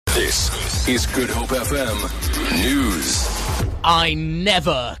This is Good Hope FM News. I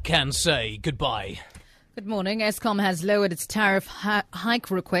never can say goodbye. Good morning. Eskom has lowered its tariff hike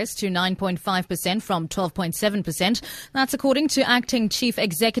request to 9.5% from 12.7%. That's according to Acting Chief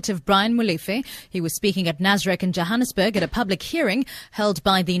Executive Brian Molefe. He was speaking at Nasrec in Johannesburg at a public hearing held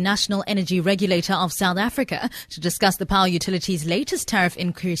by the National Energy Regulator of South Africa to discuss the power utility's latest tariff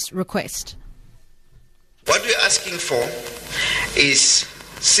increase request. What we're asking for is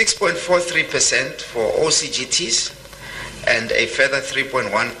 6.43% for OCGTs and a further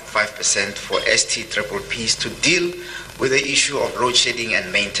 3.15% for ST-PPPs to deal with the issue of load shedding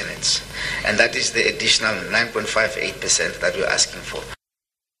and maintenance. And that is the additional 9.58% that we're asking for.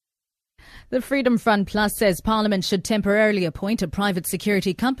 The Freedom Front Plus says Parliament should temporarily appoint a private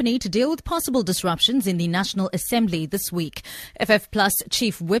security company to deal with possible disruptions in the National Assembly this week. FF Plus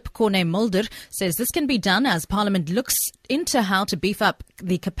Chief Whip Corne Mulder says this can be done as Parliament looks into how to beef up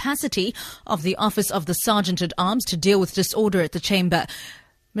the capacity of the Office of the Sergeant at Arms to deal with disorder at the chamber.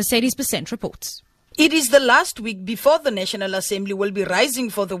 Mercedes Besent reports. It is the last week before the National Assembly will be rising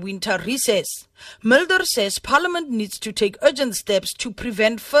for the winter recess. Mulder says Parliament needs to take urgent steps to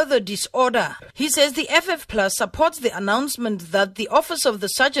prevent further disorder. He says the FF Plus supports the announcement that the Office of the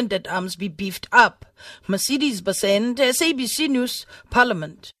Sergeant at Arms be beefed up. Mercedes Besent, SABC News,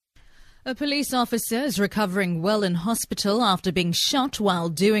 Parliament. A police officer is recovering well in hospital after being shot while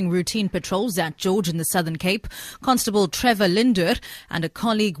doing routine patrols at George in the Southern Cape. Constable Trevor Lindur and a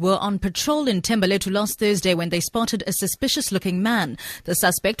colleague were on patrol in Thembalethu last Thursday when they spotted a suspicious-looking man. The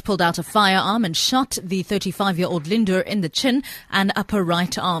suspect pulled out a firearm and shot the 35-year-old Lindur in the chin and upper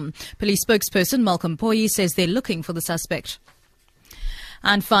right arm. Police spokesperson Malcolm Poyi says they're looking for the suspect.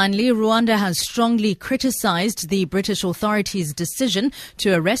 And finally, Rwanda has strongly criticized the British authorities' decision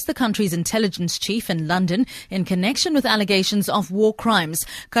to arrest the country's intelligence chief in London in connection with allegations of war crimes.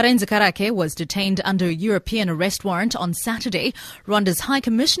 Karenzi Karake was detained under a European arrest warrant on Saturday. Rwanda's High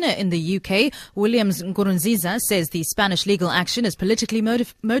Commissioner in the UK, Williams Nkurunziza, says the Spanish legal action is politically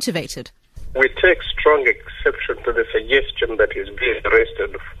motivated. We take strong exception to the suggestion that he's being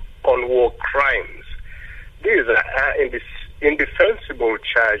arrested on war crimes. These are indefensible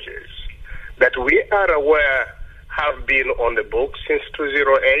charges that we are aware have been on the books since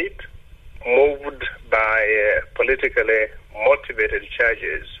 2008, moved by politically motivated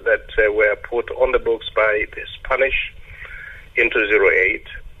charges that were put on the books by the Spanish in 2008.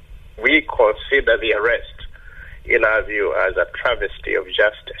 We consider the arrest, in our view, as a travesty of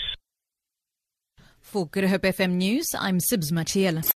justice. For Good Hope FM News, I'm Sibs Matiela.